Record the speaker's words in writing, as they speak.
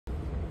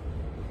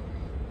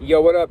Yo,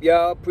 what up,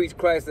 y'all? Preach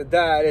Christ or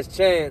Die. It's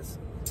Chance.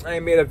 I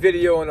ain't made a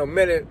video in a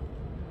minute,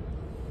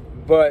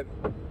 but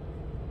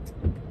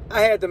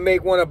I had to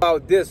make one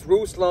about this.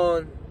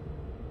 Ruslan,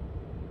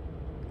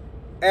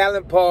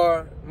 Alan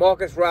Parr,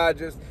 Marcus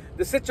Rogers,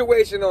 the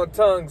situation on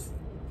tongues,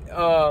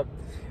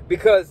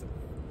 because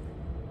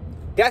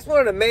that's one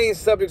of the main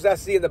subjects I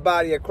see in the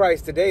body of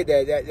Christ today.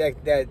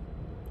 That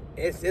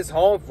it's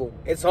harmful.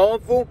 It's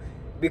harmful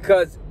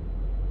because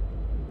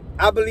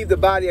I believe the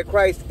body of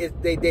Christ is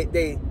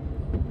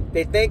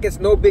they think it's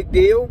no big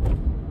deal,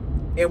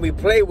 and we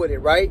play with it,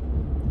 right?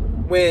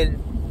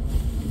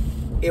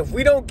 If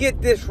we don't get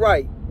this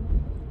right,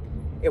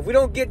 if we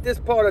don't get this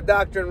part of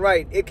doctrine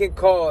right, it can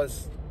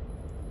cause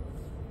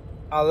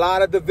a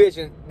lot of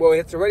division. Well,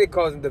 it's already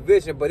causing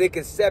division, but it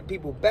can set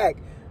people back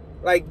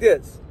like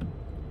this.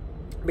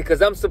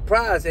 Because I'm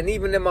surprised, and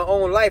even in my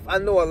own life, I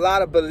know a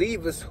lot of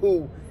believers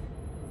who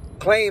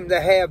claim to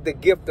have the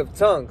gift of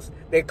tongues.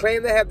 They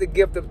claim to have the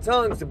gift of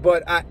tongues,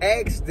 but I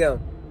asked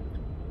them,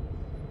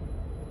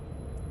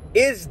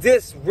 is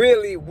this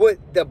really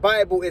what the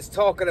Bible is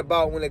talking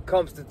about when it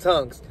comes to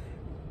tongues?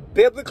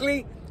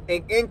 Biblically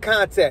and in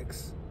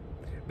context.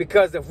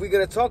 Because if we're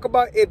going to talk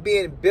about it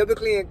being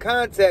biblically in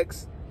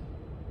context,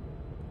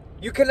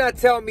 you cannot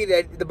tell me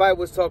that the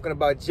Bible is talking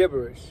about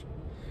gibberish.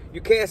 You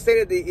can't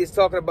say that it's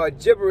talking about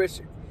gibberish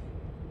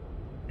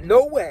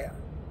nowhere.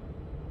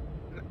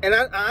 And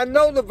I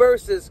know the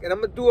verses, and I'm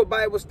going to do a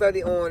Bible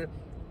study on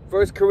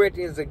 1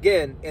 Corinthians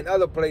again and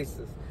other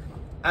places.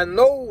 I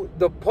know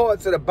the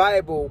parts of the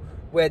Bible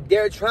where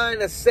they're trying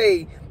to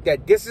say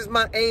that this is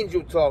my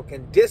angel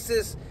talking. This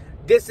is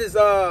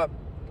how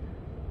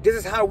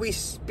we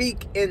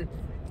speak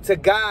to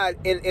God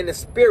in the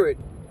spirit.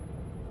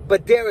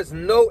 But there is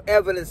no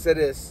evidence of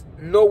this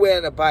nowhere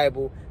in the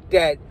Bible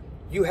that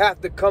you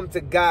have to come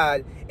to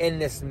God in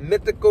this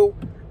mythical,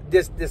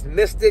 this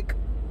mystic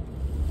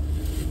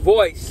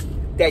voice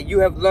that you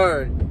have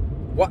learned,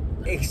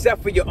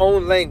 except for your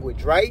own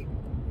language, right?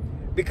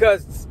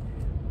 Because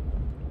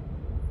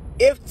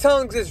if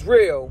tongues is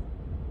real,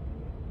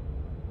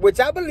 which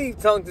I believe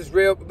tongues is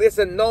real, it's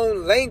a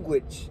known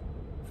language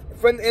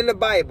in the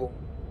Bible.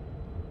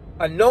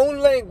 A known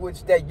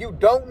language that you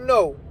don't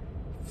know,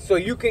 so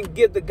you can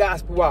get the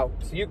gospel out.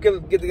 So you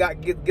can get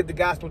the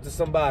gospel to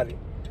somebody.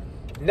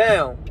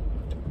 Now,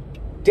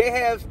 they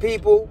have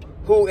people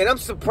who, and I'm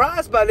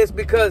surprised by this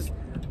because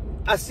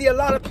I see a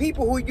lot of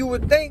people who you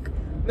would think,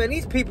 man,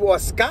 these people are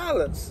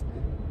scholars.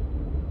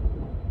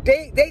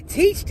 They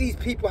teach these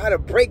people how to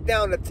break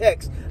down the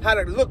text, how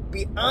to look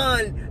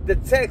beyond the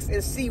text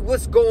and see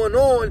what's going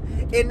on,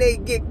 and they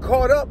get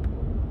caught up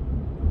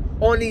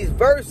on these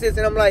verses.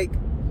 And I'm like,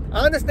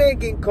 I understand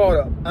getting caught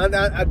up.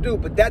 I do,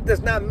 but that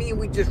does not mean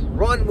we just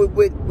run with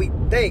what we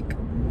think.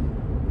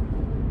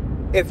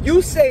 If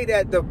you say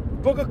that the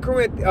book of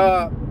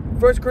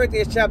 1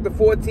 Corinthians chapter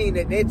 14,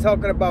 that they're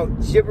talking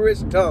about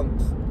gibberish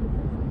tongues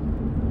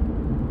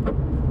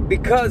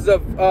because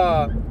of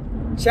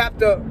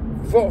chapter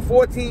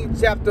 14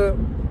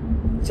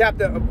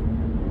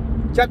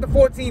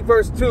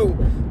 verse 2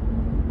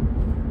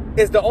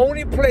 is the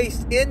only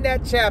place in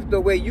that chapter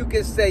where you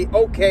can say,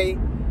 okay,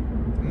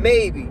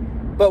 maybe,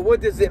 but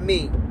what does it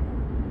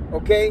mean?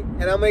 Okay,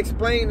 and I'm gonna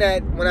explain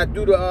that when I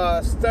do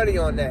the study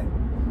on that.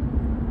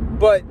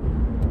 But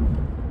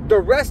the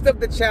rest of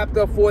the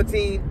chapter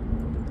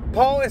 14,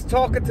 Paul is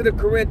talking to the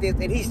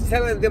Corinthians and he's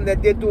telling them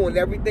that they're doing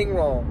everything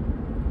wrong.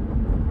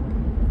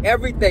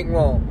 Everything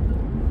wrong.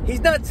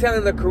 He's not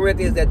telling the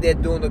Corinthians that they're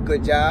doing a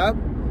good job.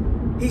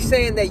 He's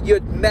saying that you're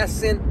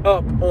messing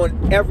up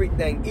on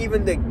everything,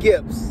 even the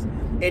gifts.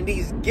 And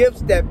these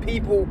gifts that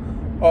people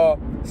are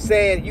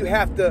saying you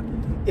have to,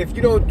 if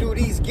you don't do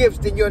these gifts,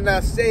 then you're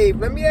not saved.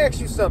 Let me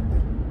ask you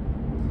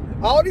something.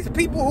 All these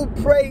people who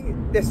pray,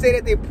 that say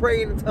that they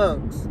pray in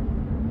tongues,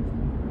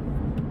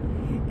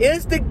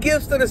 is the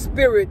gifts of the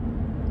Spirit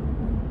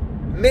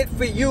meant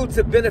for you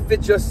to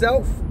benefit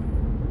yourself?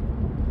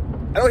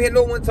 I don't hear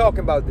no one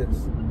talking about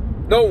this.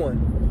 No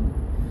one.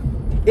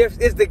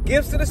 Is the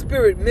gifts of the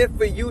Spirit meant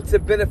for you to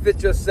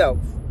benefit yourself?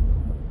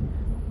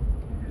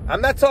 I'm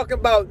not talking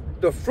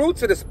about the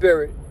fruits of the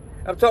Spirit.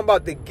 I'm talking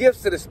about the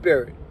gifts of the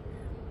Spirit.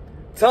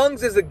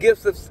 Tongues is a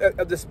gift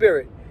of the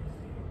Spirit.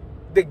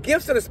 The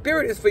gifts of the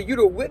Spirit is for you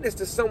to witness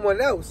to someone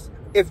else.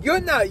 If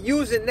you're not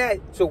using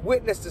that to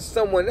witness to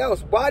someone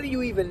else, why do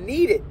you even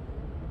need it?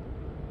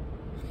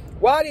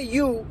 Why do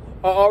you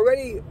are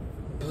already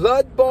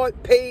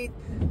blood-bought, paid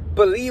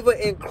believer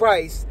in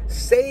Christ,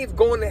 saved,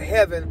 going to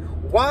heaven,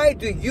 why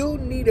do you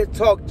need to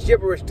talk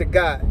gibberish to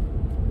God?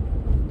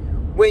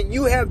 When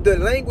you have the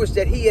language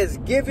that he has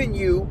given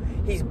you,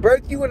 he's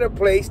birthed you in a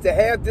place to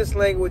have this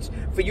language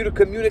for you to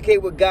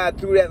communicate with God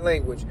through that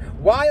language.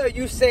 Why are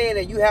you saying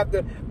that you have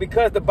to,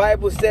 because the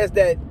Bible says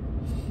that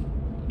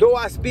though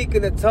I speak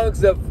in the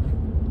tongues of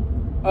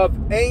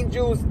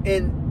angels,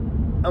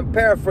 and I'm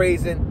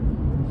paraphrasing,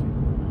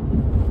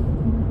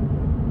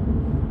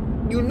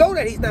 you know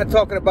that he's not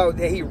talking about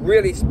that he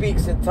really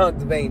speaks in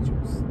tongues of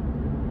angels.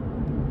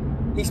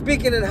 He's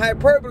speaking in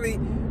hyperbole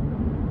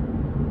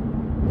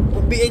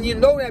And you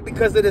know that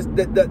because of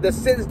the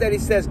sentence that he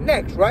says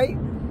next, right?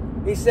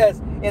 He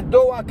says, and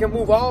though I can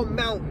move all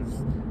mountains,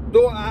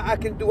 though I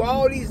can do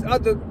all these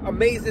other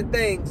amazing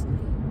things,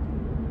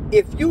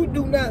 if you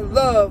do not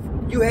love,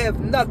 you have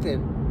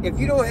nothing. If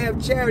you don't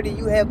have charity,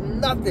 you have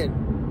nothing.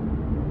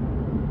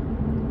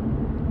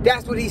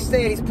 That's what he's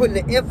saying. He's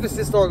putting the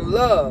emphasis on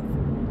love.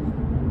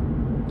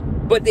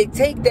 But they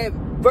take that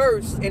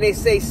verse and they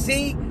say,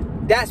 see,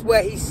 that's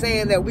where he's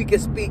saying that we can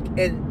speak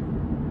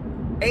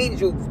in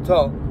angel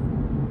talk.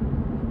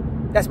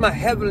 That's my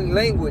heavenly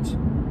language.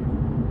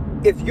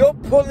 If you're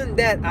pulling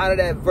that out of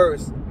that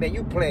verse, man,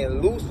 you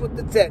playing loose with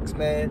the text,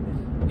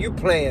 man. You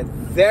playing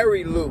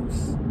very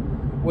loose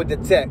with the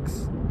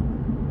text.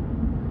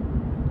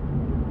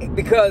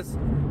 Because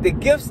the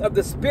gifts of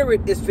the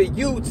Spirit is for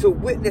you to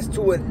witness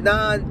to a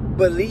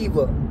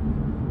non-believer.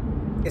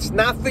 It's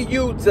not for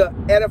you to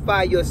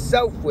edify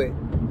yourself with.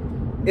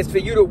 It's for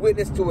you to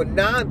witness to a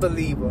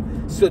non-believer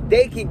so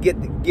they can get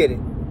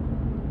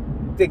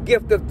it. The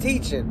gift of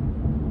teaching.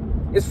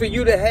 It's for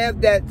you to have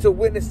that to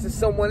witness to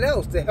someone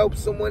else, to help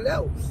someone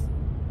else.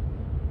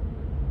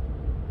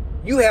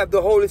 You have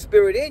the Holy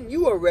Spirit in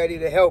you already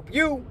to help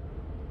you.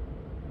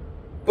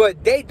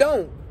 But they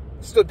don't.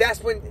 So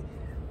that's when,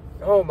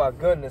 oh my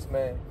goodness,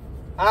 man.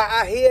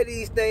 I hear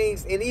these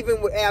things, and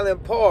even with Alan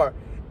Parr,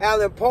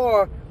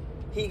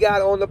 he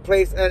got on the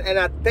place, and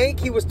I think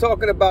he was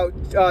talking about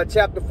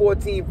chapter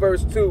 14,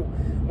 verse 2,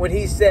 when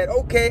he said,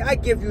 okay, I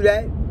give you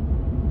that.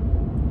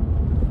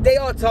 They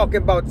are talking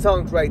about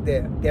tongues right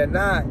there. They're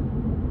not.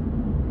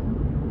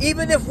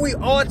 Even if we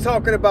are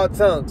talking about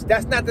tongues,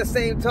 that's not the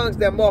same tongues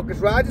that Marcus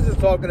Rogers is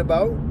talking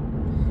about.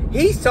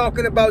 He's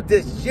talking about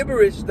this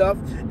gibberish stuff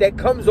that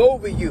comes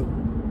over you.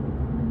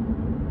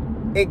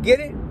 And get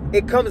it?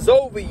 It comes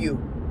over you.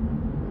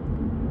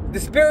 The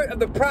spirit of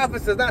the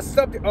prophets is not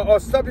subject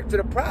to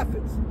the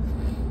prophets.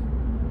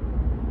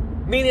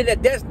 Meaning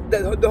that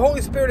the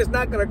Holy Spirit is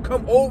not going to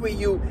come over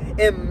you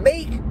and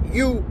make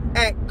you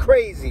act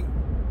crazy.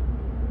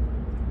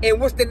 And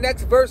what's the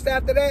next verse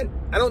after that?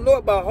 I don't know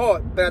about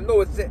heart, but I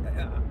know it's.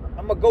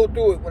 I'm gonna go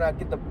through it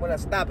when I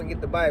stop and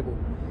get the Bible.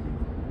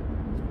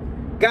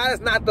 God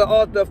is not the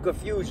author of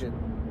confusion.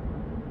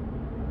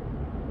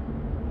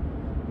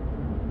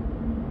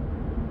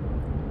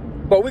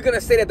 But we're gonna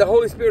say that the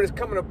Holy Spirit is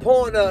coming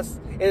upon us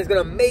and it's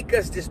gonna make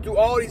us just do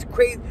all these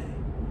crazy.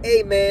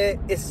 Hey man,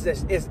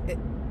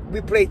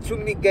 we play too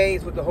many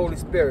games with the Holy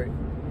Spirit.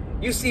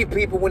 You see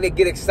people when they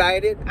get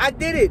excited. I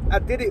did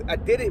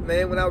it,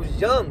 man, when I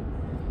was young.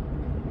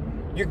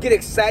 You get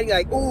excited,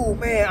 like, oh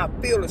man, I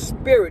feel the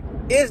Spirit.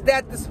 Is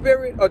that the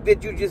Spirit, or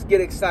did you just get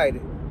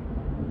excited?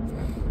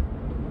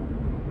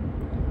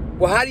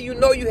 Well, how do you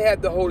know you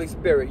have the Holy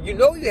Spirit? You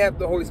know you have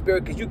the Holy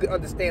Spirit because you can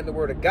understand the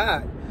Word of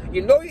God.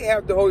 You know you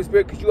have the Holy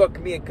Spirit because you are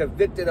being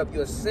convicted of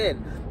your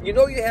sin. You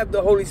know you have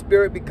the Holy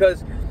Spirit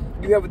because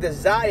you have a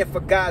desire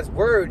for God's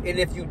Word. And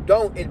if you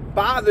don't, it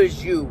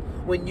bothers you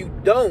when you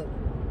don't.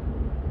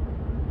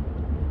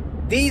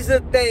 These are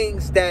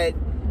things that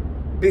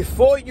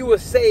before you were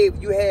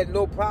saved, you had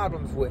no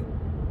problems with.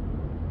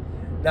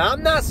 Now,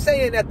 I'm not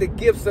saying that the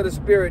gifts of the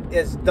Spirit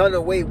is done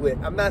away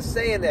with. I'm not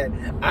saying that.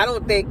 I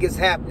don't think it's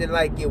happening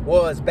like it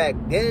was back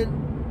then.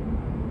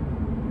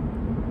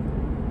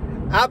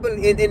 I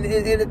believe, and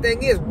the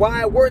thing is,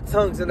 why were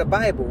tongues in the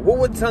Bible? What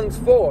were tongues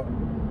for?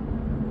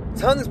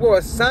 Tongues were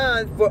a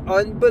sign for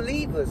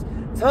unbelievers.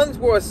 Tongues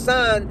were a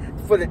sign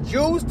for the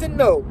Jews to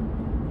know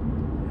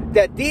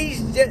that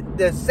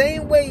the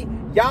same way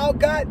y'all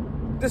got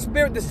the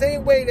Spirit, the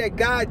same way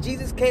that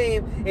Jesus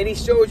came and he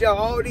showed y'all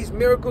all these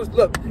miracles.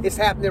 Look, it's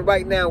happening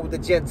right now with the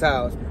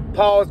Gentiles.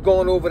 Paul's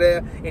going over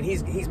there and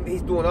he's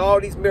doing all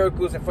these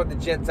miracles in front of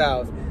the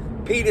Gentiles.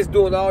 Peter's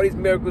doing all these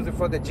miracles in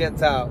front of the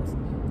Gentiles.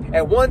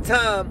 At one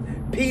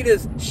time,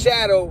 Peter's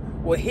shadow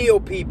would heal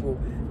people.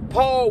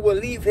 Paul would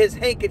leave his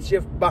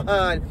handkerchief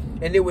behind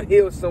and it would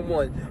heal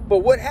someone. But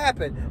what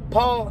happened?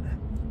 Paul,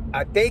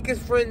 I think his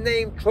friend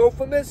named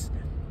Trophimus,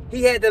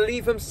 he had to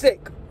leave him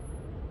sick.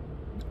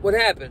 What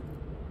happened?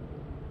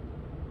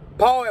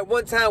 Paul at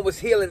one time was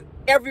healing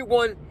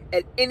everyone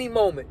at any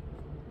moment.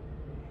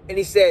 And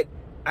he said,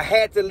 I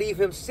had to leave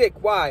him sick.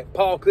 Why?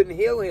 Paul couldn't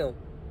heal him.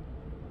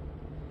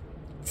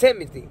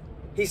 Timothy,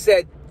 he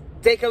said,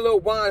 take a little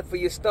wine for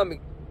your stomach.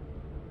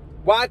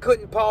 Why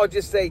couldn't Paul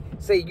just say,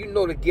 you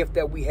know the gift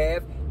that we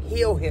have.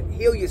 Heal him.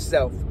 Heal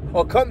yourself.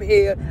 Or come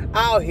here,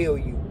 I'll heal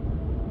you.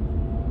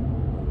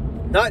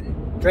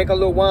 Nothing. Drink a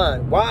little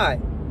wine. Why?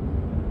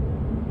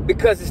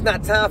 Because it's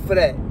not time for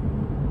that.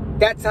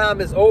 That time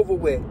is over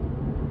with.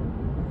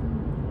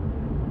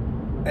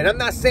 And I'm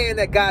not saying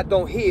that God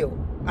don't heal.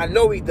 I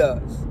know he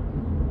does.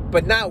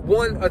 But not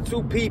one or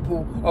two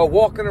people are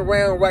walking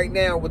around right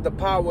now with the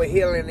power of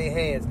healing in their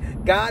hands.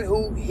 God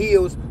who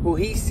heals, who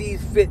he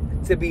sees fit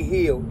to be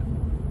healed.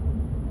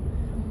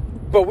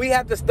 But we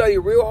have to study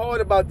real hard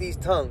about these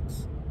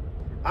tongues.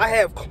 I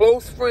have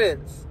close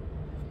friends.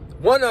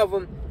 One of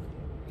them,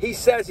 he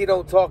says he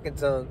don't talk in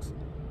tongues.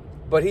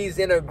 But he's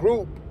in a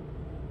group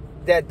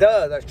that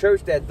does, a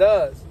church that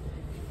does.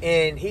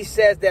 And he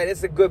says that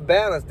it's a good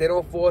balance. They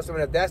don't force him.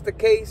 And if that's the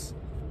case,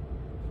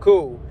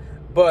 cool.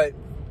 But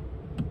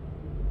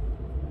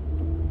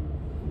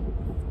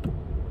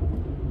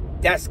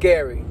that's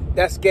scary.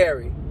 That's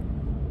scary.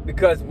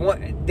 Because I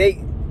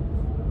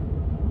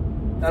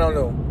don't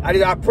know.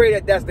 I pray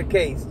that that's the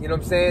case. You know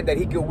what I'm saying? That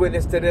he could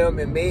witness to them,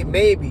 and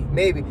maybe,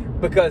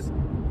 because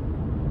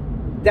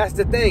that's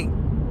the thing.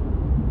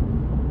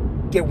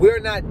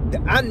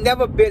 That I've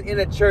never been in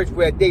a church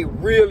where they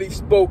really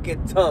spoke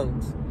in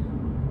tongues,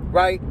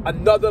 right?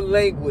 Another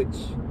language.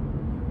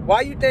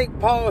 Why you think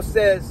Paul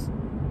says,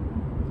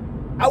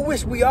 I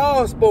wish we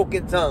all spoke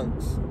in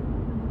tongues?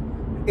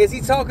 Is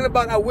he talking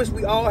about, I wish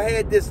we all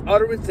had this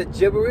utterance of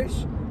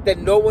gibberish that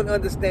no one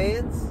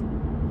understands?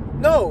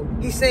 No,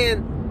 he's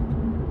saying,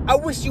 I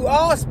wish you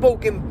all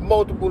spoke in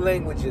multiple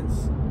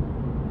languages.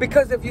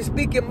 Because if you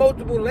speak in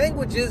multiple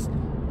languages,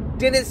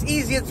 then it's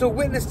easier to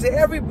witness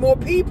to more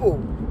people.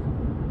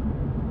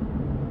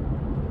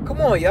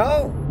 Come on,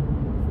 y'all.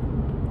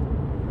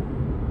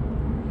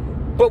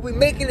 But we're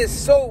making it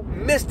so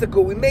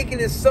mystical. We're making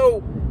it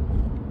so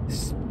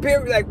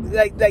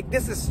like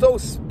this is so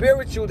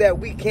spiritual that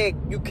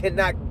you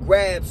cannot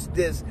grasp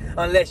this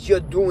unless you're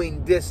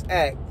doing this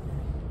act.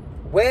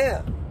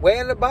 Where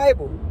in the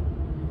Bible?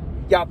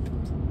 Y'all,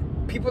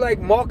 people like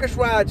Marcus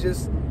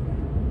Rogers,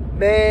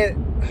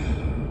 man,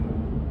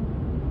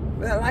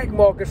 I like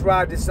Marcus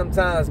Rogers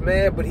sometimes,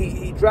 man, but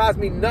he drives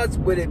me nuts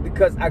with it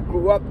because I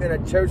grew up in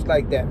a church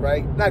like that,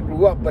 right? Not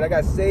grew up, but I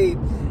got saved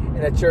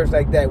in a church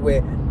like that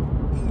where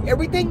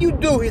everything you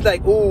do, he's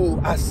like, ooh,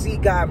 I see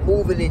God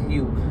moving in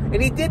you.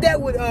 And he did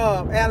that with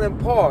Alan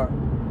Parr.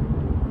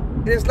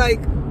 And it's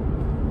like,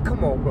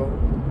 come on, bro.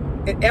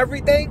 In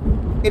everything.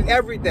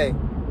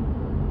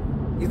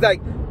 He's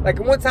like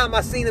one time I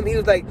seen him, he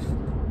was like,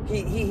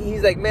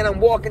 he's like, man, I'm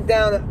walking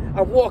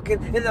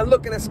and I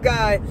look in the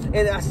sky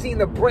and I seen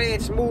the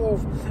branch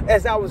move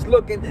as I was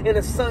looking and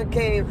the sun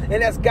came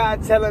and that's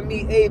God telling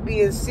me A,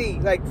 B, and C.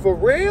 Like, for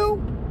real?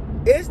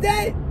 Is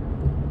that?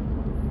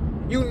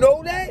 You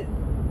know that?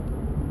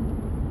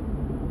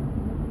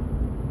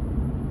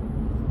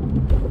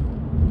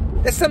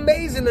 It's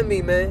amazing to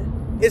me,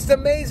 man. It's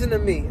amazing to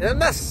me. And I'm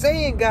not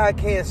saying God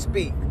can't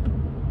speak.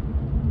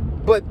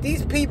 But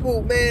these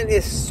people, man,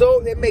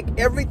 they make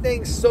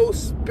everything so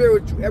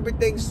spiritual,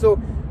 everything so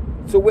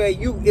to where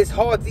it's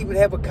hard to even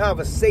have a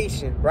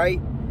conversation, right?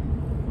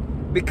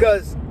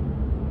 Because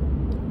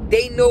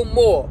they know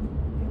more.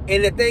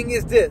 And the thing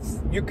is this,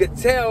 you could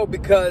tell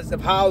because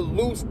of how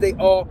loose they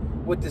are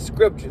with the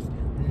scriptures.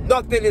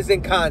 Nothing is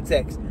in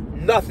context.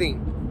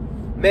 Nothing.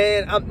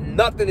 Man,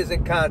 nothing is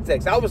in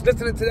context. I was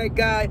listening to that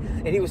guy,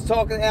 and he was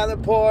talking to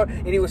Alan Parr,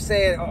 and he was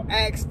saying, oh,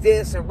 Acts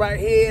this, and right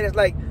here, and it's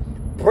like,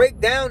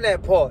 break down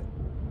that part.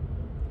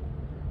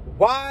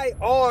 Why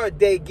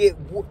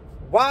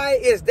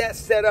is that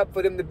set up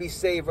for them to be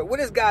saved? What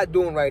is God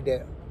doing right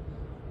there?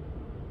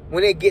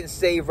 When they're getting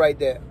saved right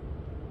there?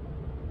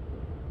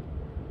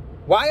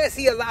 Why is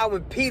he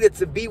allowing Peter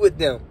to be with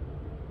them?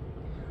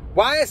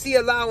 Why is he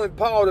allowing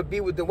Paul to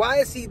be with them? Why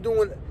is he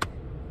doing...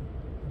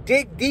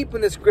 Dig deep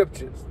in the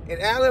scriptures. In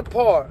Alan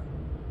Parr,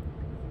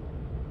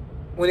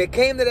 when it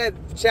came to that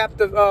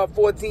chapter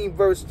 14,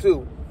 verse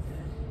 2,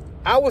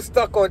 I was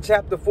stuck on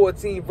chapter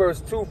 14, verse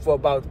 2 for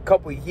about a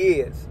couple of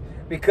years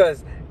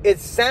because it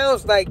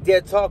sounds like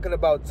they're talking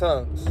about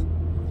tongues.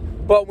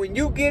 But when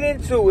you get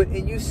into it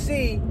and you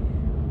see,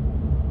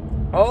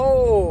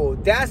 oh,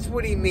 that's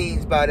what he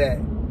means by that.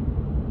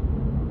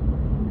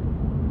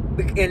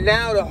 And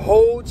now the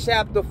whole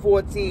chapter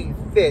 14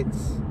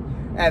 fits.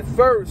 At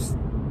first,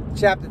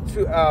 chapter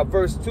 2,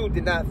 verse 2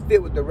 did not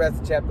fit with the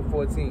rest of chapter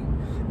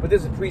 14. But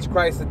this is Preach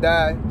Christ or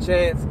Die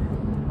Chance.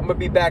 I'm going to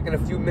be back in a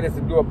few minutes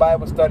to do a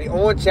Bible study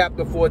on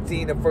chapter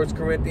 14 of 1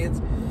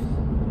 Corinthians.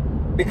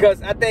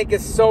 Because I think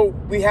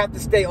we have to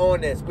stay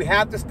on this. We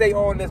have to stay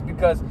on this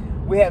because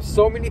we have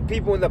so many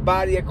people in the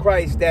body of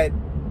Christ that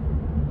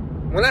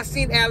when I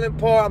seen Alan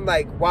Parr, I'm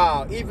like,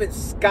 wow, even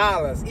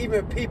scholars,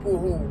 even people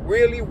who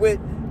really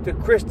went to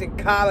Christian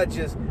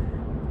colleges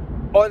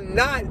are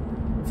not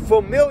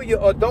familiar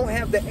or don't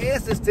have the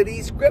answers to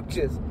these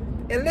scriptures.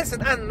 And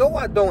listen, I know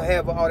I don't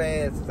have all the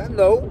answers. I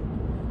know.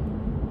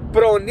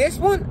 But on this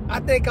one, I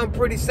think I'm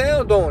pretty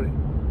sound on it.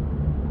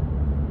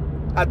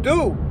 I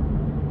do.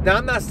 Now,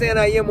 I'm not saying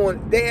I am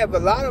on... They have a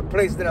lot of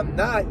places that I'm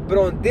not. But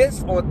on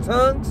this, on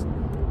tongues,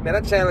 man,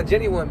 I challenge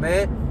anyone,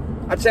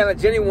 man. I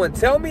challenge anyone.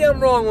 Tell me I'm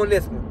wrong on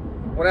this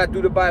one when I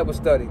do the Bible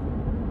study.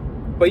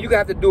 But you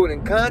have to do it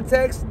in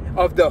context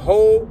of the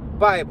whole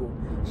Bible.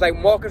 It's like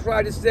Marcus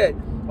Rogers said,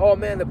 oh,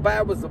 man, the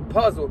Bible's a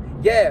puzzle.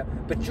 Yeah,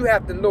 but you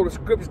have to know the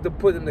scriptures to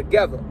put them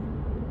together.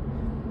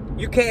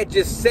 You can't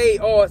just say,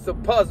 oh, it's a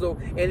puzzle,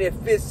 and it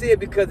fits here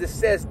because it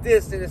says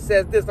this and it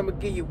says this. I'm going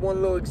to give you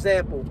one little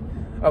example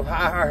of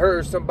how I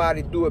heard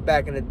somebody do it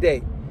back in the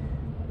day.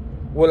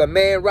 Will a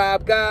man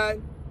rob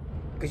God?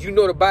 Because you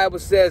know the Bible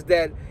says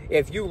that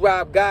if you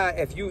rob God,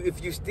 if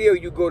you steal,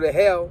 you go to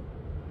hell.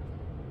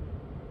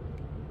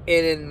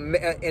 And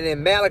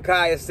in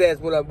Malachi it says,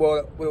 will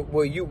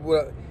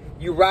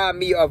you rob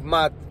me of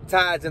my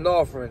tithes and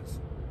offerings?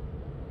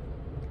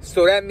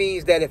 So that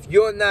means that if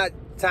you're not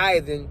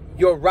tithing,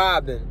 you're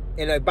robbing.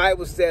 And the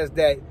Bible says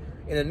that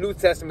in the New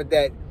Testament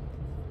in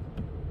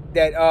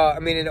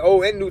the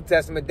Old and New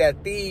Testament,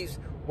 that thieves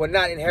will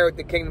not inherit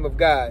the kingdom of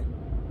God.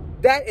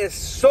 That is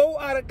so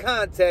out of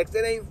context,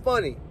 it ain't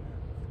funny.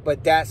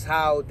 But that's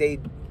how they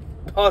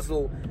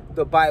puzzle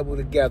the Bible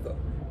together.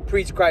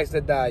 Preach Christ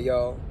or die,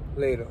 y'all.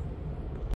 Later.